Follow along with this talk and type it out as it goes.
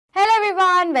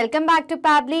everyone, welcome back to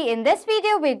Pabbly. In this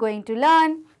video, we're going to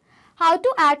learn how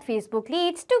to add Facebook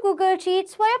leads to Google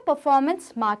Sheets for a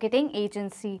performance marketing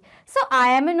agency. So I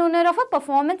am an owner of a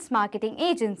performance marketing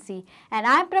agency and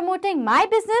I am promoting my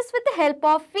business with the help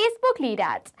of Facebook lead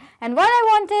ads. And what I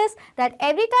want is that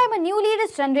every time a new lead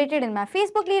is generated in my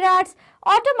Facebook lead ads,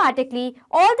 automatically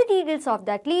all the details of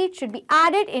that lead should be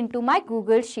added into my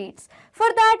Google Sheets. For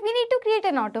that, we need to create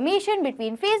an automation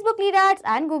between Facebook lead ads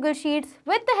and Google Sheets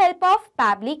with the help of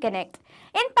Pabbly Connect.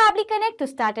 In Pabbly Connect, to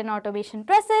start an automation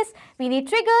process, we need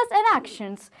triggers and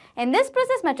actions. In this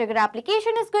process, my trigger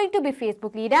application is going to be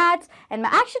Facebook lead ads and my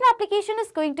action application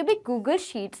is going to be Google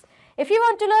Sheets. If you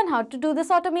want to learn how to do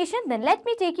this automation, then let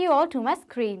me take you all to my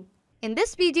screen. In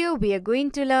this video, we are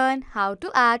going to learn how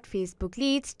to add Facebook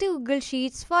leads to Google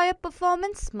Sheets for your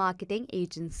performance marketing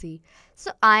agency.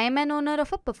 So I am an owner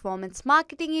of a performance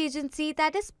marketing agency,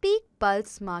 that is Peak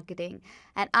Pulse Marketing,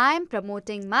 and I am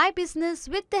promoting my business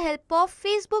with the help of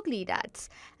Facebook lead ads.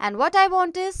 And what I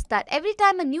want is that every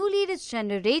time a new lead is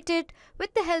generated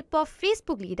with the help of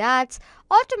Facebook lead ads,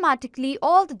 automatically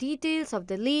all the details of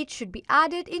the lead should be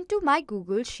added into my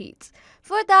Google Sheets.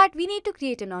 For that, we need to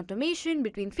create an automation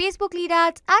between Facebook lead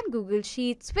ads and Google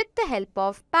Sheets with the help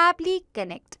of Pabbly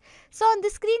Connect. So on the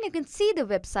screen, you can see the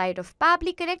website of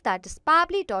Pabbly Connect, that is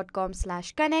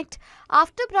pabbly.com/connect.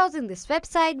 After browsing this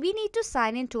website, we need to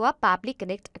sign into our Pabbly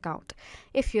Connect account.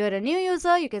 If you're a new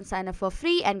user, you can sign up for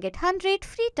free and get 100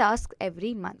 free tasks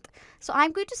every month. So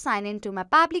I'm going to sign into my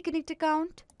Pabbly Connect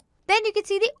account. Then you can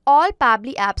see the All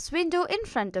Pabbly Apps window in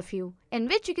front of you, in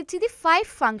which you can see the 5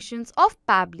 functions of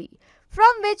Pabbly,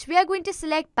 from which we are going to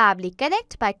select Pabbly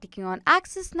Connect by clicking on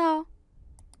Access Now.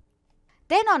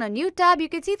 Then on a new tab, you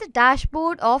can see the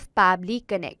dashboard of Pabbly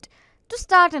Connect. To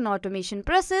start an automation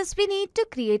process, we need to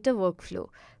create a workflow.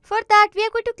 For that, we are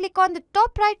going to click on the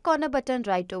top right corner button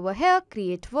right over here,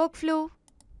 Create Workflow.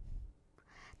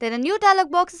 Then a new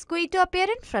dialog box is going to appear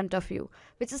in front of you,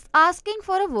 which is asking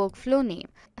for a workflow name.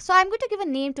 So I'm going to give a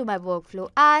name to my workflow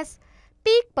as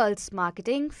Peak Pulse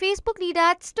Marketing Facebook lead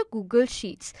ads to Google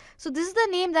Sheets. So this is the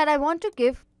name that I want to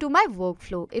give to my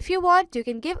workflow. If you want, you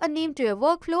can give a name to your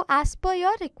workflow as per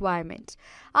your requirements.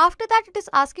 After that, it is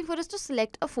asking for us to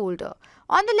select a folder.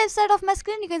 On the left side of my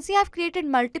screen, you can see I've created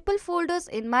multiple folders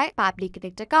in my Pabbly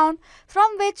Connect account,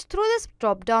 from which through this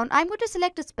drop down, I'm going to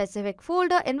select a specific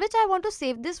folder in which I want to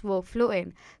save this workflow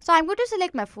in. So I'm going to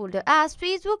select my folder as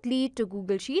Facebook lead to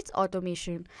Google Sheets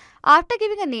automation. After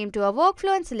giving a name to our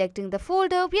workflow and selecting the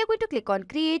folder, we are going to click on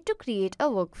Create to create a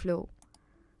workflow.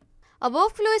 A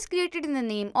workflow is created in the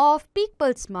name of Peak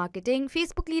Pulse Marketing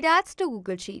Facebook lead ads to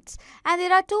Google Sheets, and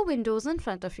there are 2 windows in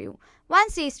front of you. One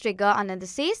says Trigger, another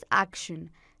says Action.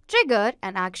 Trigger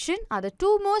and Action are the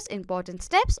 2 most important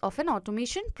steps of an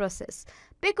automation process,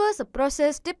 because a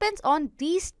process depends on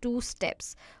these 2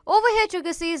 steps. Over here,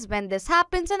 Trigger says when this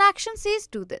happens and Action says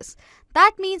do this.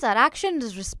 That means our action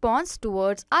is response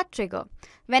towards our trigger.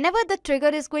 Whenever the trigger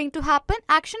is going to happen,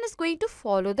 action is going to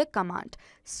follow the command.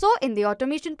 So in the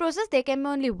automation process, there can be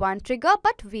only one trigger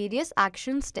but various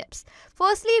action steps.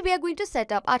 Firstly, we are going to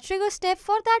set up our trigger step.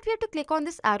 For that, we have to click on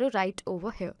this arrow right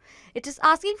over here. It is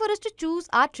asking for us to choose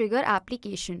our trigger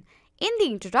application. In the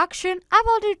introduction, I've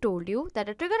already told you that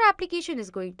a trigger application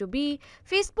is going to be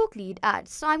Facebook lead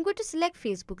ads. So I'm going to select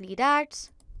Facebook lead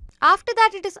ads. After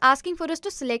that, it is asking for us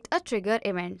to select a trigger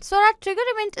event. So our trigger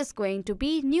event is going to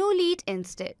be new lead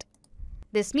instead.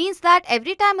 This means that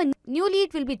every time a new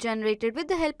lead will be generated with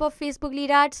the help of Facebook lead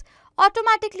ads,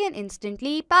 automatically and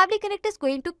instantly, Pabbly Connect is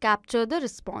going to capture the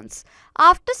response.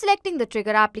 After selecting the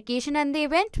trigger application and the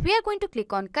event, we are going to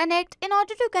click on Connect in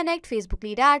order to connect Facebook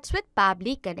lead ads with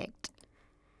Pabbly Connect.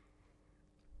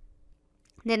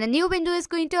 Then a new window is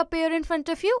going to appear in front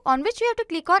of you, on which you have to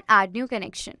click on Add New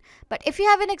Connection. But if you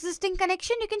have an existing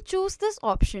connection, you can choose this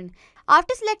option.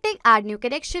 After selecting Add New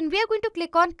Connection, we are going to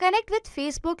click on Connect with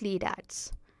Facebook lead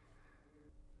ads.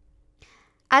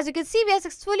 As you can see, we have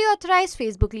successfully authorized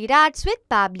Facebook lead ads with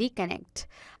Pabbly Connect.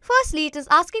 Firstly, it is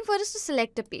asking for us to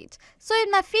select a page. So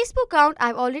in my Facebook account,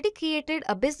 I've already created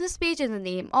a business page in the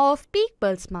name of Peak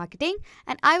Pulse Marketing,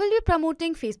 and I will be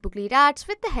promoting Facebook lead ads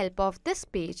with the help of this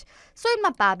page. So in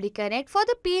my Pabbly Connect, for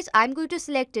the page, I'm going to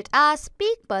select it as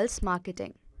Peak Pulse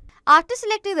Marketing. After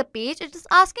selecting the page, it is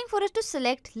asking for us to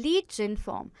select lead gen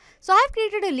form. So I have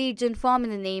created a lead gen form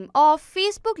in the name of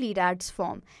Facebook lead ads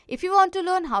form. If you want to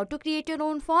learn how to create your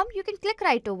own form, you can click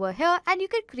right over here and you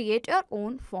can create your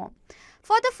own form.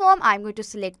 For the form, I'm going to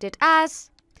select it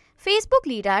as Facebook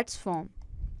lead ads form.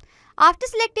 After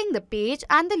selecting the page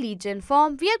and the lead gen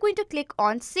form, we are going to click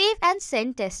on Save and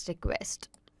Send Test Request.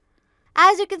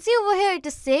 As you can see over here, it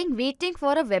is saying waiting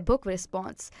for a webhook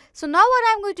response. So now what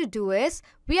I'm going to do is,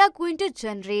 we are going to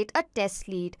generate a test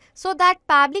lead so that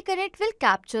Pabbly Connect will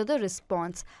capture the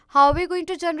response. How are we going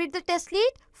to generate the test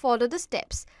lead? Follow the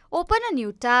steps. Open a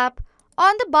new tab.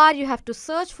 On the bar, you have to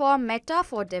search for Meta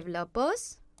for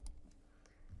Developers.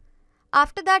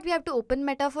 After that, we have to open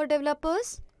Meta for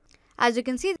Developers. As you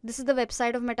can see, this is the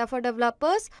website of Meta for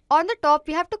Developers. On the top,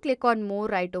 we have to click on More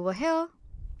right over here.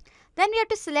 Then we have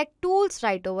to select Tools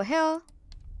right over here.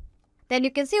 Then you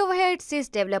can see over here it says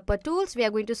Developer Tools. We are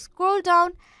going to scroll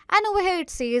down and over here it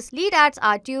says Lead Ads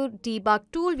RTO Debug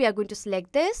Tool. We are going to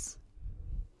select this.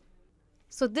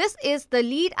 So this is the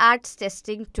Lead Ads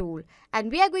Testing Tool and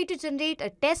we are going to generate a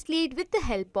test lead with the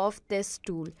help of this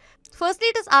tool. Firstly,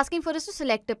 it is asking for us to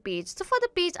select a page. So for the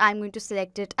page, I am going to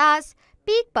select it as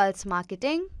Peak Pulse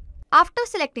Marketing. After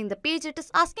selecting the page, it is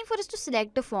asking for us to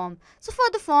select the form. So for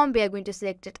the form, we are going to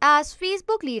select it as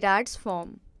Facebook Lead Ads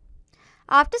Form.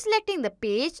 After selecting the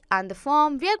page and the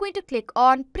form, we are going to click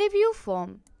on Preview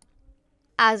Form.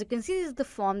 As you can see, this is the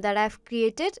form that I have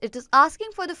created. It is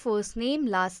asking for the first name,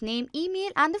 last name,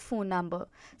 email and the phone number.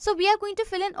 So we are going to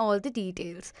fill in all the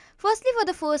details. Firstly, for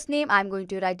the first name, I am going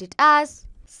to write it as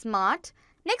Smart.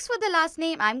 Next, for the last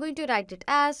name, I am going to write it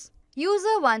as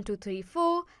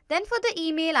user1234. Then for the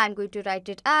email, I'm going to write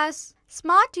it as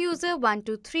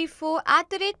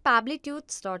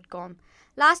smartuser1234@pabblytunes.com.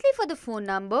 Lastly, for the phone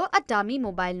number, a dummy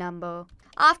mobile number.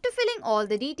 After filling all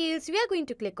the details, we are going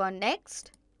to click on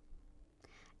Next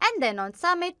and then on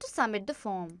Submit to submit the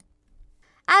form.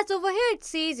 As over here it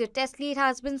says your test lead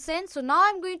has been sent. So now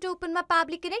I'm going to open my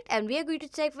Pabbly Connect and we are going to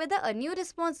check whether a new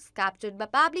response is captured by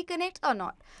Pabbly Connect or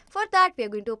not. For that, we are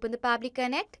going to open the Pabbly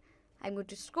Connect. I'm going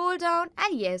to scroll down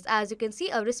and yes, as you can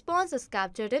see, a response is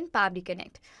captured in Pabbly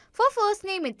Connect. For first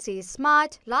name, it says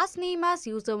Smart, last name as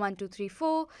user1234,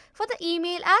 for the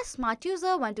email as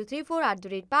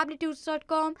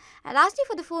smartuser1234@pabblytunes.com, and lastly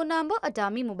for the phone number, a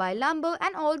dummy mobile number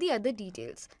and all the other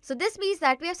details. So this means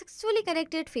that we have successfully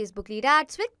connected Facebook lead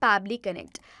ads with Pabbly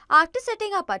Connect. After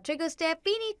setting up our trigger step,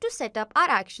 we need to set up our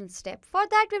action step. For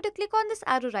that, we have to click on this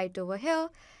arrow right over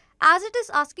here, as it is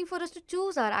asking for us to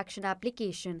choose our action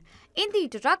application. In the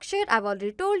introduction, I've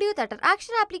already told you that our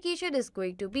action application is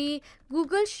going to be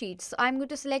Google Sheets. So I'm going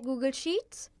to select Google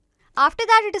Sheets. After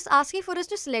that, it is asking for us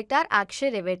to select our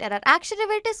action event and our action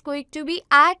event is going to be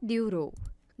Add New Row.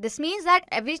 This means that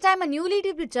every time a new lead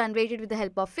will be generated with the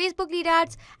help of Facebook lead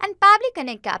ads and Pabbly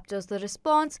Connect captures the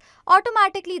response,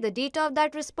 automatically the data of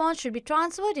that response should be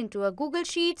transferred into a Google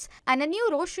Sheets and a new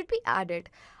row should be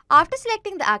added. After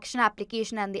selecting the action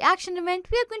application and the action event,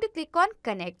 we are going to click on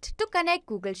Connect to connect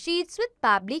Google Sheets with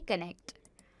Pabbly Connect.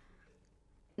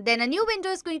 Then a new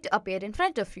window is going to appear in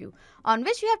front of you, on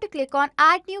which you have to click on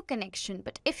Add New Connection.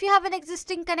 But if you have an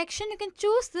existing connection, you can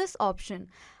choose this option.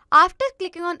 After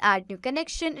clicking on Add New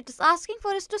Connection, it is asking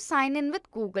for us to sign in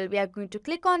with Google. We are going to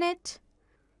click on it.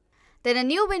 Then a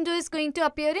new window is going to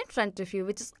appear in front of you,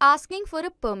 which is asking for a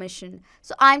permission.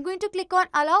 So I'm going to click on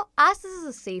Allow, as this is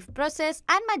a safe process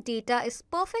and my data is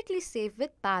perfectly safe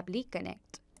with Pabbly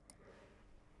Connect.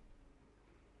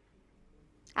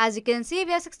 As you can see,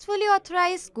 we have successfully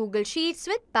authorized Google Sheets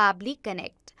with Pabbly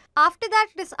Connect. After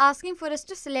that, it is asking for us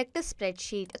to select a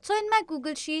spreadsheet. So in my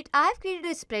Google Sheet, I have created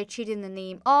a spreadsheet in the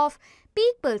name of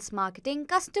Peak Pulse Marketing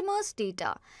Customers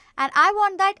Data. And I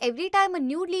want that every time a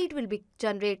new lead will be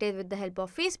generated with the help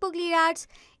of Facebook lead ads,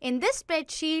 in this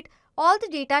spreadsheet, all the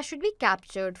data should be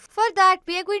captured. For that,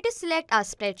 we are going to select our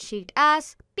spreadsheet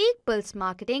as Peak Pulse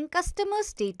Marketing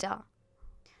Customers Data.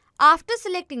 After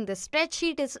selecting the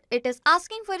spreadsheet, it is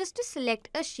asking for us to select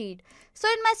a sheet. So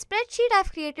in my spreadsheet,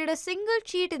 I've created a single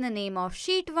sheet in the name of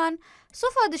Sheet 1. So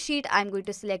for the sheet, I'm going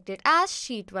to select it as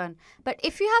Sheet 1. But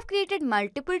if you have created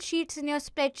multiple sheets in your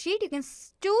spreadsheet, you can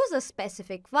choose a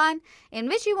specific one in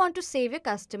which you want to save your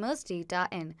customers' data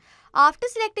in. After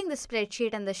selecting the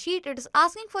spreadsheet and the sheet, it is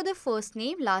asking for the first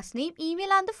name, last name,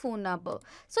 email and the phone number.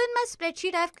 So in my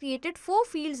spreadsheet, I have created 4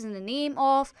 fields in the name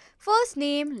of first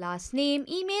name, last name,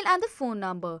 email and the phone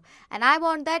number. And I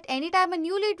want that anytime a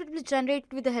new lead will be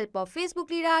generated with the help of Facebook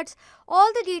lead ads,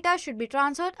 all the data should be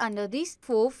transferred under these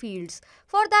 4 fields.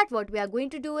 For that, what we are going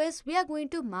to do is we are going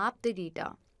to map the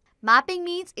data. Mapping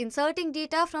means inserting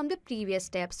data from the previous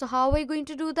step. So how are we going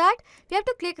to do that? We have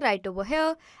to click right over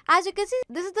here. As you can see,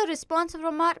 this is the response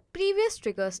from our previous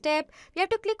trigger step. We have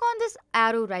to click on this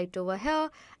arrow right over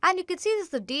here and you can see this is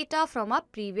the data from our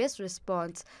previous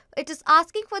response. it is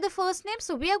asking for the first name,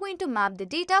 so we are going to map the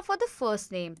data for the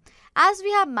first name. As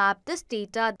we have mapped this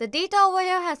data, the data over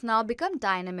here has now become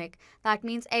dynamic. That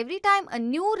means every time a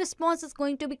new response is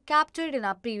going to be captured in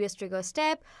our previous trigger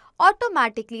step,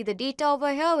 automatically the data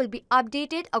over here will be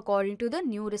updated according to the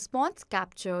new response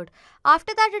captured.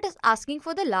 After that, it is asking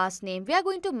for the last name. We are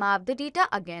going to map the data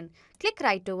again. Click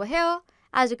right over here.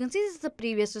 As you can see, this is the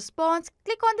previous response.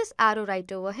 Click on this arrow right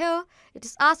over here. It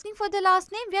is asking for the last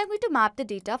name. We are going to map the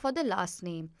data for the last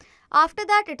name. After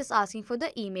that, it is asking for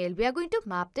the email. We are going to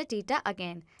map the data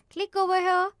again. Click over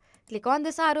here. Click on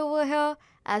this arrow over here.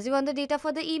 As you want the data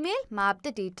for the email, map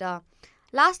the data.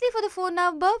 Lastly, for the phone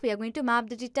number, we are going to map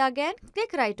the data again.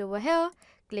 Click right over here.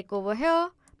 Click over here.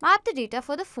 Map the data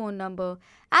for the phone number.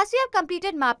 As we have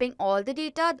completed mapping all the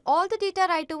data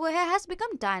right over here has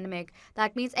become dynamic.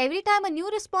 That means every time a new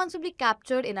response will be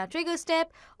captured in our trigger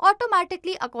step,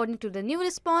 automatically according to the new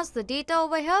response, the data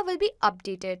over here will be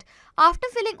updated. After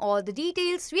filling all the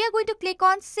details, we are going to click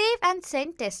on Save and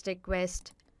Send Test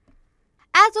Request.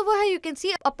 As over here you can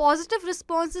see a positive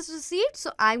response is received,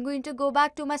 so I'm going to go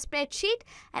back to my spreadsheet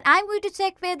and I'm going to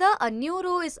check whether a new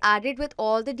row is added with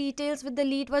all the details with the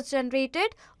lead was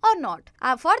generated or not.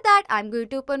 For that, I'm going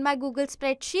to open my Google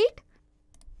spreadsheet.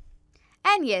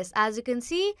 And yes, as you can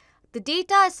see, the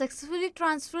data is successfully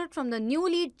transferred from the new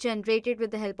lead generated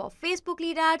with the help of Facebook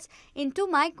lead ads into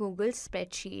my Google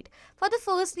spreadsheet. For the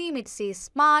first name, it says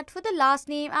Smart. For the last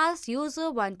name as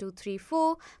user1234.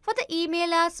 For the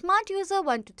email as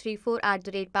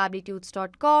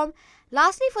smartuser1234@pabblytudes.com.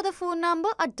 Lastly, for the phone number,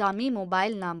 a dummy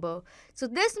mobile number. So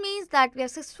this means that we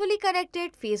have successfully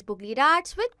connected Facebook lead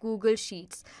ads with Google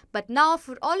Sheets. But now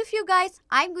for all of you guys,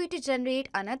 I'm going to generate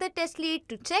another test lead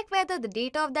to check whether the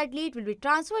data of that lead will be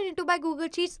transferred into my Google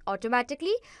Sheets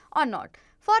automatically or not.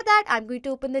 For that, I'm going to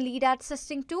open the lead ads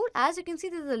testing tool. As you can see,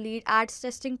 this is the lead ads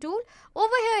testing tool.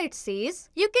 Over here it says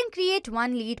you can create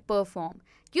one lead per form.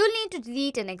 You'll need to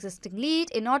delete an existing lead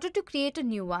in order to create a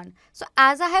new one. So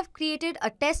as I have created a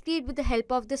test lead with the help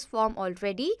of this form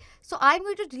already, so I'm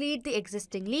going to delete the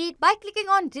existing lead by clicking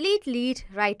on delete lead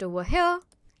right over here.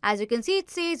 As you can see,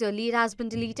 it says your lead has been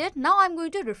deleted. Now I'm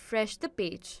going to refresh the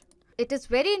page. It is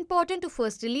very important to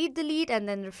first delete the lead and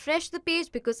then refresh the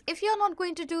page, because if you're not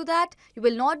going to do that, you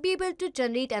will not be able to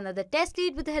generate another test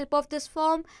lead with the help of this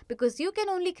form, because you can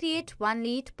only create one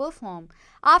lead per form.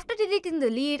 After deleting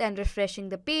the lead and refreshing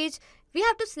the page, we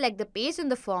have to select the page in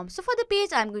the form. So for the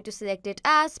page, I'm going to select it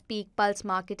as Peak Pulse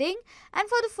Marketing, and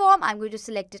for the form, I'm going to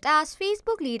select it as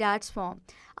Facebook Lead Ads form.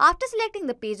 After selecting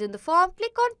the page in the form,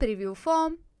 click on Preview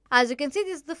Form. As you can see,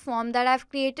 this is the form that I've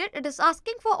created. It is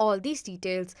asking for all these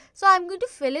details. So I'm going to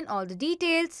fill in all the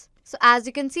details. So as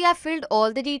you can see, I've filled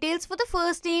all the details for the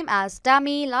first name as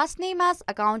dummy, last name as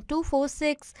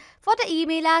account246, for the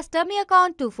email as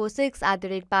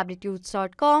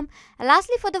dummyaccount246@pabblytudes.com, and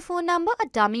lastly for the phone number, a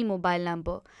dummy mobile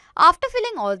number. After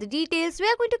filling all the details, we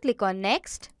are going to click on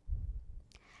Next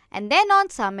and then on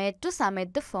Submit to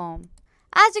submit the form.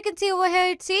 As you can see over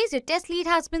here, it says your test lead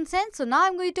has been sent. So now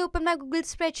I'm going to open my Google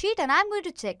spreadsheet and I'm going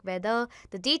to check whether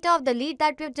the data of the lead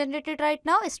that we have generated right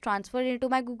now is transferred into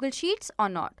my Google Sheets or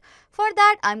not. For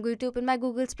that, I'm going to open my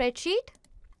Google spreadsheet.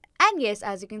 And yes,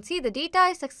 as you can see, the data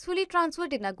is successfully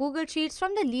transferred in our Google Sheets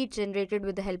from the lead generated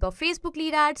with the help of Facebook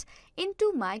lead ads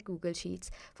into my Google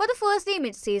Sheets. For the first name,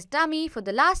 it says dummy. For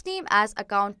the last name as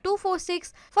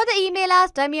account246. For the email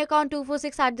as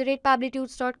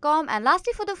dummyaccount246@pabblytudes.com. And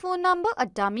lastly for the phone number, a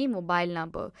dummy mobile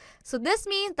number. So this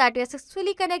means that we have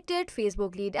successfully connected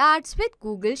Facebook lead ads with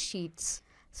Google Sheets.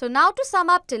 So now to sum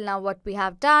up till now what we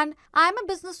have done, I am a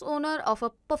business owner of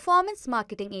a performance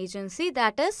marketing agency,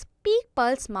 that is Peak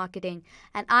Pulse Marketing,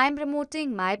 and I am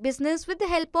promoting my business with the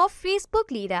help of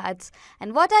Facebook lead ads.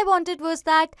 And what I wanted was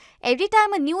that every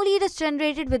time a new lead is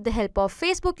generated with the help of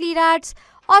Facebook lead ads,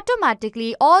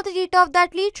 automatically all the data of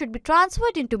that lead should be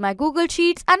transferred into my Google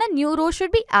Sheets and a new row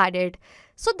should be added.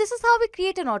 So this is how we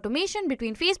create an automation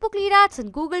between Facebook lead ads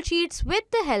and Google Sheets with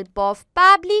the help of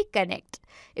Pabbly Connect.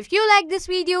 If you like this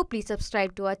video, please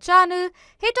subscribe to our channel,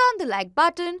 hit on the like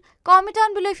button, comment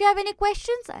down below if you have any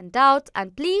questions and doubts,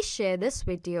 and please share this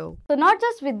video. So not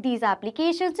just with these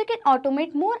applications, you can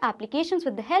automate more applications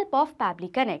with the help of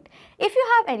Pabbly Connect. If you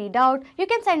have any doubt, you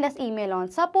can send us email on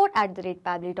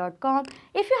support@pabbly.com.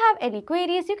 If you have any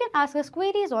queries, you can ask us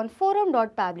queries on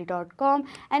forum.pabbly.com.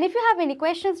 And if you have any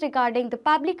questions regarding the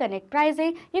Pabbly Connect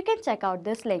pricing, you can check out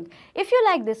this link. If you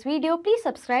like this video, please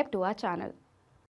subscribe to our channel.